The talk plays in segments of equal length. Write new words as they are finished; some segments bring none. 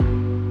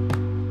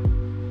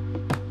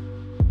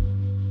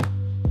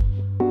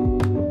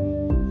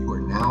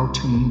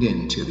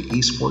tuned in to the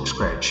Esports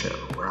Grad Show,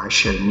 where I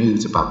share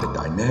news about the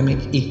dynamic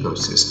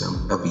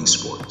ecosystem of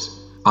esports.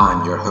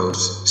 I'm your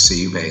host,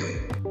 C. Bailey.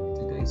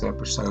 In today's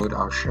episode,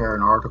 I'll share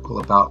an article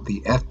about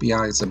the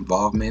FBI's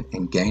involvement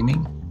in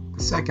gaming.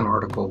 The second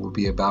article will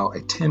be about a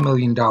 $10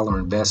 million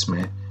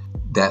investment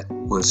that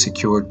was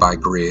secured by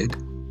Grid.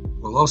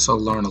 We'll also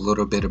learn a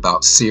little bit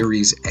about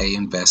Series A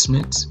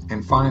investments.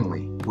 And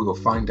finally, we will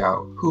find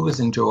out who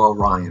is in Joel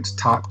Ryan's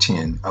top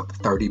 10 of the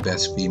 30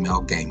 best female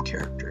game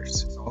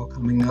characters. It's all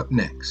coming up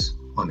next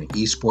on the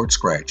Esports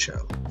Grad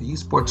Show. The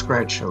Esports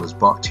Grad Show is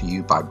brought to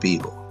you by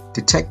Beagle.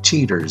 Detect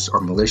cheaters or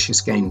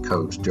malicious game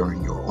codes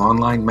during your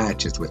online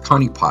matches with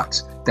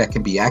honeypots that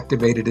can be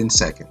activated in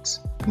seconds.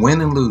 Win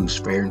and lose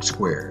fair and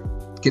square.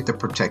 Get the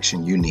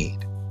protection you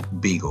need.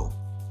 Beagle.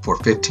 For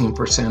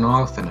 15%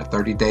 off and a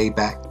 30-day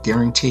back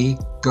guarantee,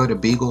 go to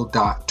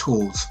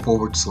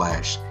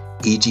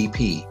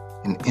beagle.tools/EGP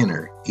and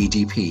enter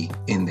EGP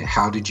in the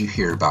How Did You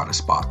Hear About Us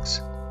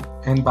box.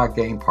 And by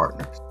Game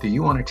Partners. Do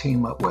you want to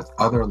team up with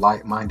other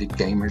like-minded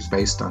gamers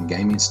based on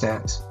gaming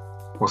stats?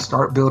 Well,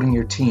 start building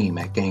your team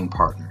at Game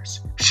Partners.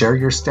 Share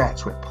your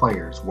stats with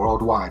players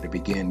worldwide to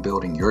begin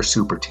building your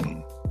super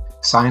team.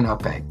 Sign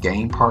up at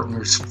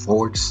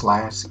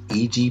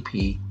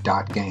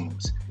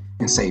gamepartners/EGP.games.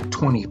 and save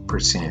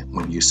 20%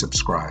 when you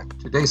subscribe.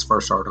 Today's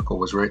first article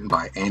was written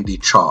by Andy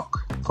Chalk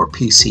for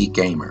PC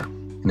Gamer,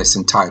 and it's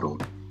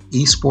entitled,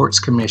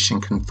 Esports Commission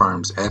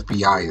Confirms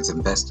FBI is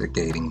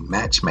Investigating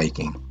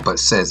Matchmaking, but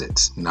says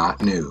it's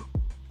not new.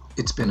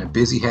 It's been a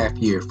busy half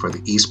year for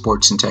the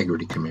Esports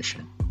Integrity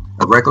Commission,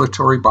 a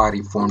regulatory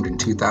body formed in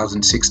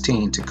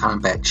 2016 to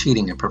combat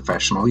cheating in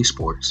professional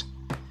esports.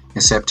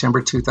 In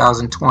September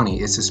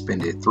 2020, it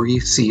suspended 3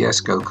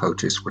 CSGO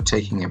coaches for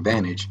taking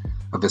advantage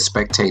of a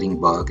spectating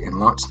bug and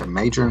launched a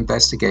major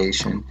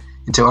investigation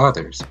into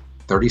others.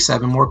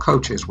 37 more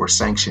coaches were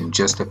sanctioned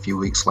just a few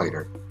weeks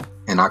later.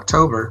 In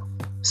October,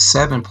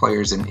 7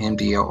 players in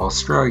MDL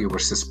Australia were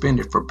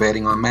suspended for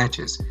betting on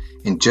matches,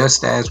 and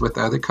just as with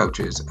other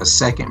coaches, a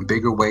second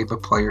bigger wave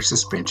of player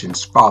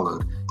suspensions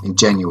followed in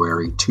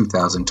January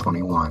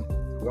 2021.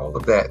 Through all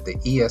of that, the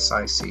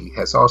ESIC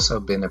has also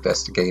been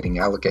investigating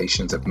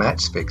allegations of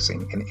match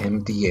fixing in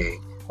MDA,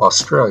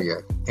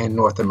 Australia, and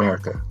North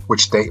America,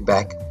 which date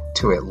back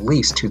to at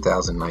least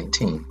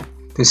 2019.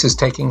 This is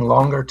taking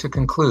longer to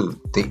conclude,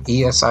 the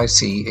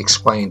ESIC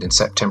explained in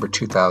September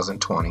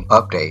 2020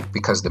 update,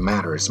 because the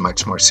matter is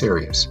much more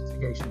serious.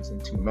 Investigations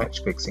into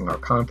match fixing are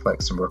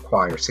complex and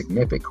require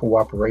significant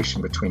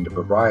cooperation between the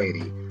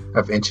variety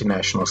of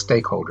international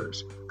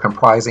stakeholders,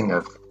 comprising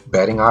of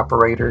betting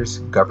operators,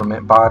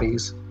 government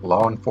bodies,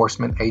 law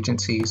enforcement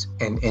agencies,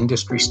 and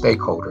industry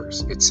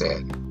stakeholders, it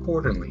said.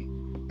 Accordingly,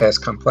 as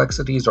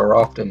complexities are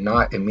often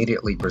not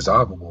immediately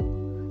resolvable,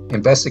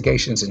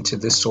 investigations into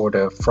this sort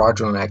of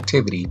fraudulent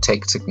activity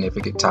take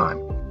significant time,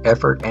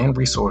 effort, and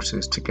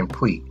resources to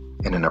complete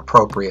in an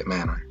appropriate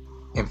manner.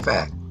 In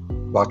fact,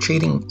 while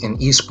cheating in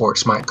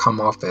esports might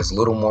come off as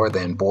little more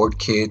than bored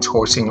kids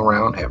horsing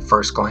around at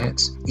first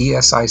glance,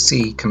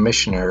 ESIC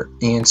Commissioner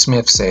Ian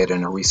Smith said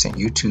in a recent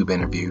YouTube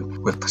interview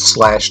with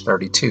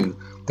Slash32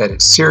 that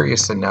it's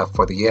serious enough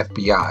for the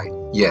FBI,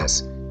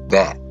 yes,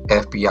 that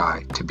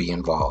FBI, to be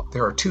involved.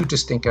 There are 2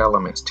 distinct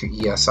elements to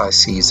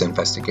ESIC's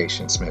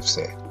investigation, Smith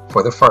said.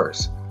 For the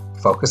first,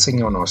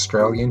 focusing on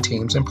Australian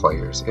teams and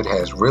players, it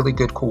has really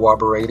good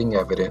corroborating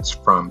evidence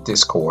from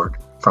Discord,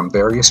 from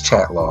various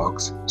chat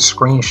logs,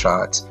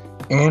 screenshots,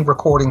 and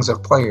recordings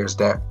of players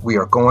that we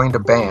are going to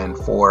ban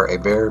for a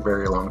very,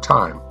 very long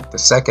time. The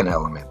second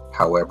element,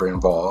 however,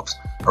 involves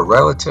a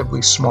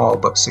relatively small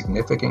but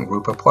significant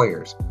group of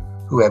players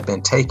who have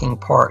been taking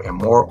part in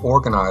more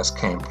organized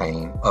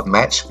campaign of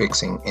match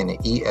fixing in the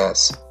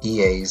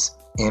EA's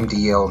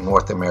MDL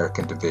North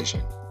American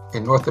division.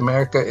 In North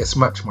America, it's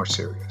much more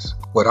serious.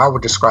 What I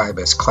would describe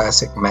as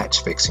classic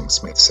match fixing,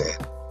 Smith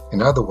said.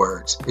 In other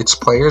words, it's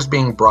players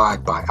being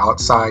bribed by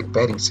outside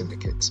betting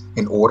syndicates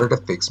in order to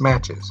fix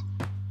matches,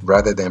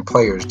 rather than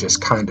players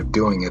just kind of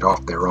doing it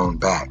off their own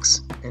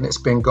backs. And it's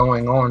been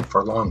going on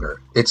for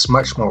longer. It's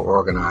much more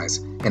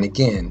organized, and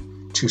again,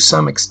 to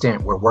some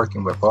extent, we're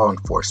working with law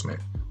enforcement,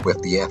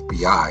 with the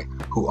FBI,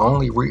 who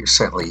only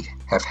recently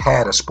have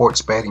had a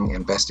sports betting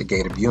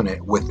investigative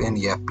unit within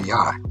the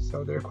FBI.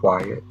 So they're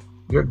quiet,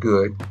 they're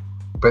good,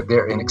 but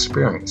they're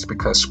inexperienced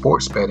because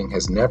sports betting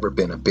has never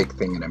been a big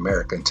thing in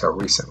America until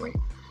recently.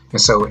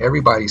 And so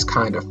everybody's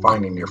kind of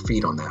finding their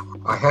feet on that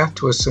one. I have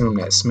to assume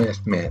that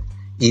Smith meant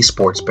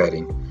esports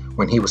betting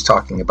when he was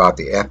talking about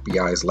the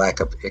FBI's lack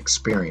of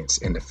experience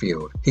in the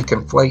field. He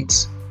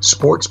conflates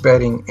sports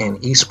betting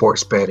and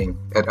esports betting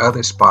at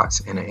other spots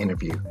in an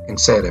interview, and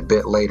said a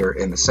bit later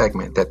in the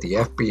segment that the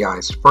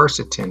FBI's first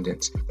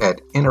attendance at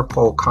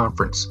Interpol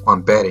conference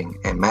on betting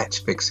and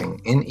match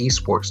fixing in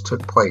esports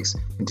took place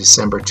in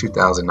December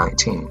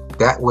 2019.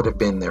 That would have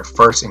been their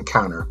first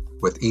encounter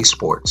with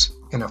esports.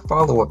 In a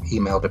follow-up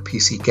email to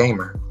PC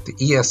Gamer, the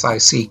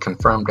ESIC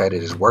confirmed that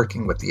it is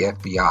working with the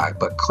FBI,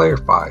 but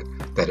clarified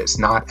that it's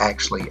not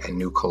actually a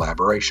new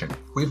collaboration.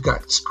 We've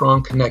got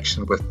strong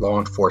connection with law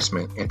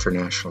enforcement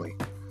internationally.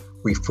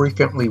 We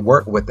frequently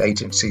work with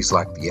agencies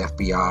like the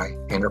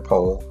FBI,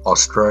 Interpol,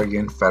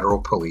 Australian Federal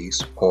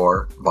Police,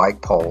 or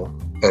Vikepol.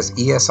 As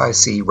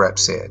ESIC rep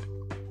said,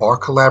 our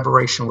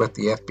collaboration with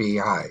the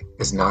FBI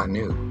is not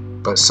new,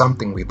 but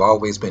something we've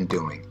always been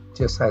doing.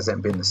 Just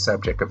hasn't been the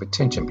subject of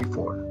attention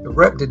before. The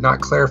rep did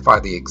not clarify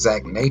the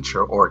exact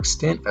nature or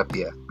extent of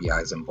the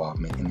FBI's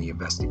involvement in the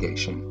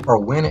investigation or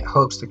when it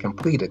hopes to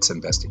complete its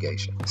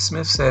investigation.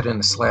 Smith said in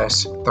the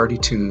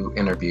 /32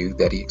 interview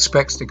that he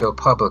expects to go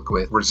public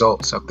with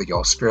results of the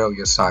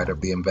Australia side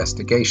of the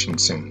investigation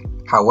soon.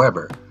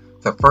 However,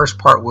 the first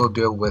part we'll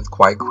deal with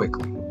quite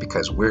quickly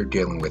because we're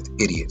dealing with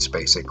idiots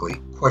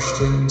basically.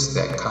 Questions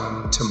that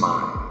come to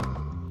mind.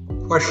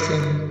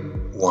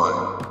 Question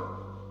 1.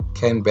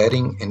 Can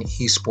betting in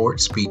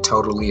esports be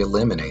totally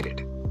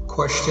eliminated?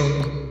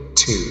 Question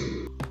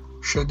 2.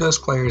 Should those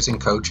players and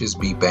coaches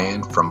be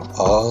banned from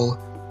all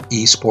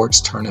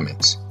esports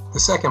tournaments? The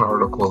second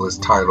article is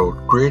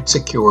titled, Grid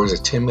Secures a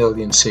 10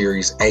 million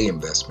Series A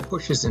Investment,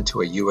 Pushes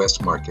into a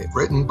U.S. Market,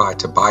 written by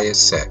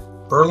Tobias Seck.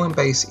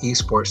 Berlin-based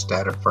esports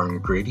data firm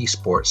Grid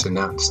Esports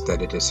announced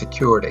that it has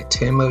secured a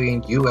 10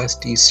 million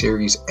USD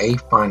Series A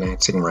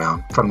financing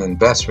round from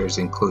investors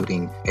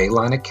including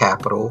A-Line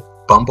Capital,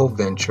 Bumble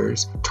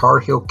Ventures, Tar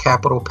Heel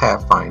Capital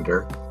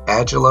Pathfinder,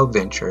 Agilo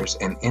Ventures,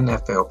 and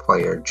NFL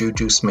player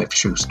Juju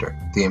Smith-Schuster.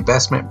 The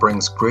investment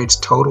brings Grid's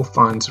total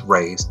funds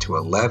raised to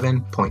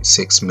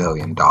 $11.6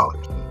 million,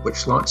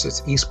 which launched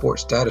its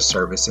esports data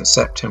service in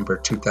September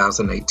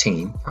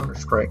 2018.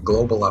 Counter-Strike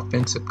Global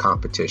Offensive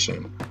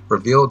Competition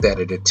revealed that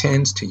it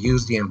intends to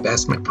use the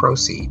investment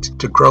proceeds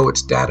to grow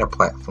its data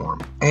platform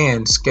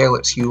and scale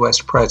its U.S.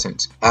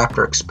 presence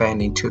after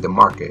expanding to the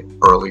market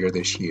earlier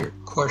this year.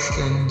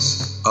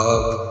 Questions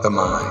of the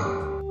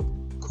mind.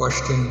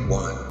 Question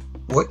 1.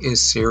 What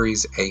is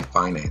Series A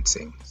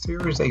financing?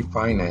 Series A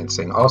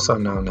financing, also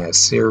known as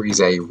Series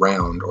A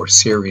round or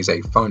Series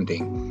A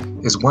funding,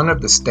 is one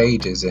of the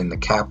stages in the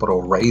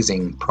capital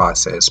raising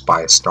process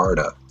by a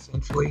startup.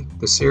 Essentially,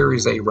 the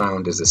Series A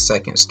round is the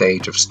second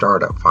stage of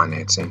startup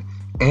financing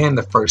and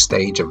the first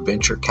stage of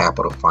venture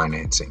capital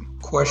financing.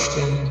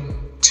 Question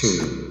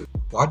 2.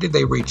 Why did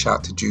they reach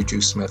out to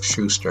Juju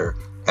Smith-Schuster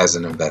as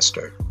an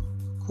investor?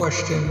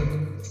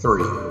 Question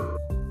 3.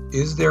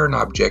 Is there an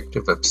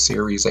objective of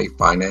Series A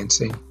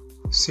financing?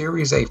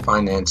 Series A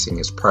financing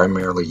is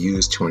primarily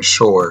used to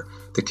ensure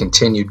the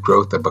continued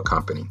growth of a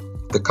company.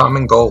 The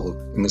common goal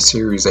in the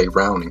Series A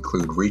round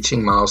include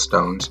reaching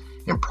milestones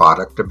in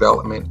product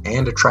development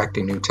and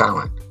attracting new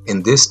talent.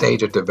 In this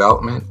stage of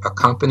development, a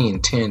company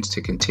intends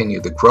to continue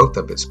the growth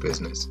of its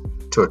business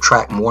to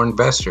attract more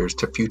investors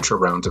to future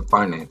rounds of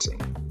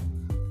financing.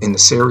 In the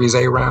Series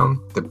A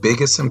round, the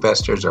biggest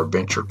investors are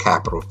venture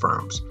capital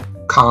firms.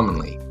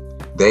 Commonly,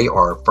 they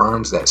are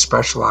firms that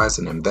specialize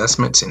in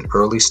investments in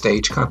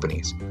early-stage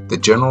companies. The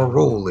general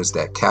rule is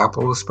that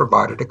capital is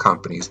provided to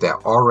companies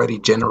that already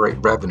generate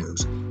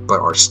revenues but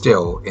are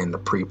still in the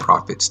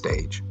pre-profit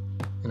stage.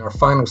 In our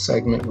final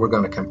segment, we're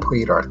going to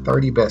complete our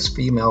 30 best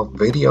female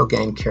video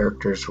game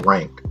characters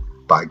ranked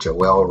by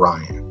Joelle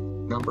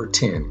Ryan. Number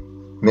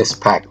 10, Miss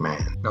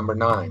Pac-Man. Number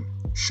 9,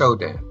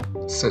 Shodan,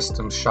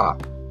 System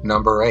Shock.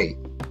 Number 8,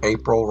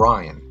 April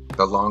Ryan,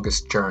 The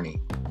Longest Journey.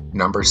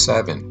 Number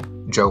 7,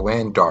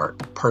 Joanne Dark,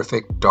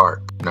 Perfect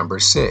Dark. Number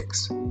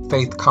 6,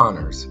 Faith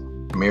Connors,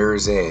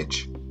 Mirror's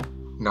Edge.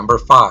 Number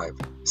 5,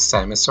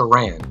 Samus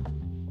Aran.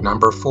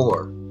 Number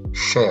 4,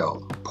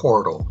 Shell,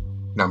 Portal.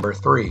 Number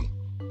 3,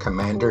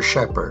 Commander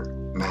Shepard,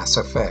 Mass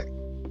Effect.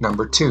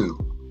 Number 2,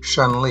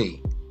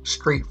 Chun-Li,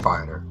 Street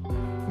Fighter.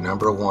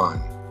 Number 1,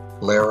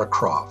 Lara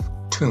Croft,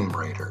 Tomb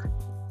Raider.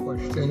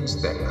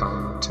 Questions that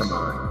come to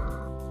mind.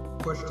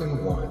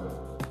 Question 1.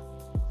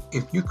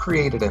 If you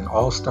created an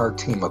all-star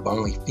team of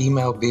only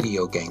female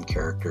video game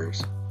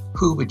characters,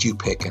 who would you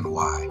pick and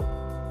why?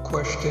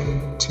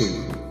 Question 2.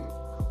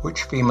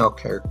 Which female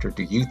character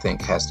do you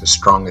think has the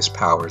strongest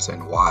powers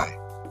and why?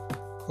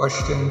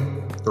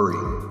 Question 3.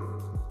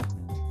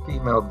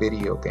 Female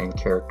video game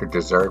character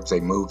deserves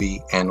a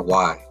movie and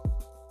why?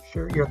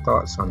 Share your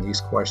thoughts on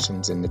these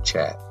questions in the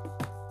chat.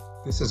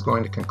 This is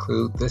going to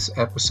conclude this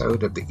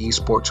episode of the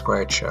Esports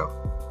Grad Show.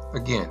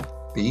 Again,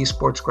 the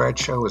Esports Grad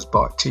Show is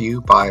brought to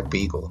you by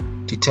Beagle.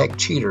 Detect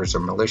cheaters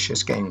or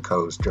malicious game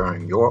codes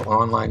during your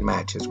online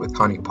matches with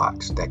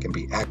honeypots that can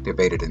be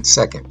activated in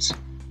seconds.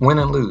 Win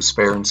and lose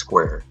fair and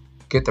square.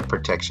 Get the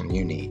protection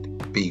you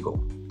need.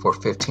 Beagle. For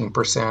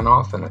 15%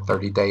 off and a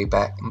 30-day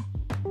back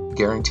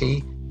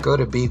guarantee, go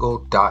to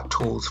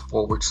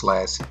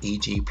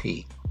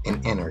beagle.tools/EGP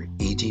and enter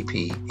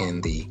EGP in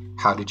the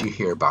How Did You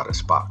Hear About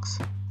Us box.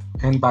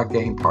 And by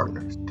Game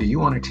Partners. Do you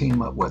want to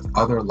team up with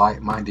other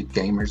like-minded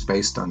gamers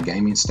based on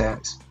gaming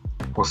stats?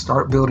 Well,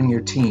 start building your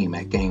team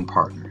at Game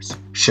Partners.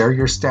 Share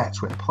your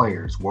stats with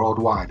players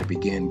worldwide to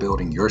begin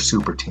building your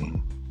super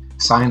team.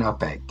 Sign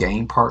up at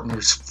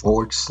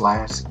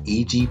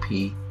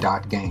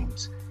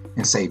gamepartners/egp.games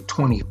and save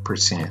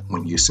 20%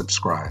 when you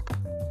subscribe.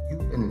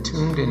 You've been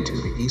tuned into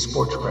the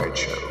Esports Grad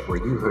Show, where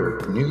you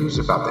heard news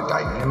about the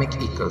dynamic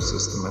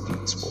ecosystem of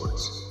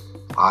esports.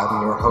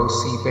 I'm your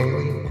host, C.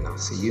 Bailey, and I'll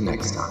See you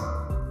next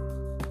time.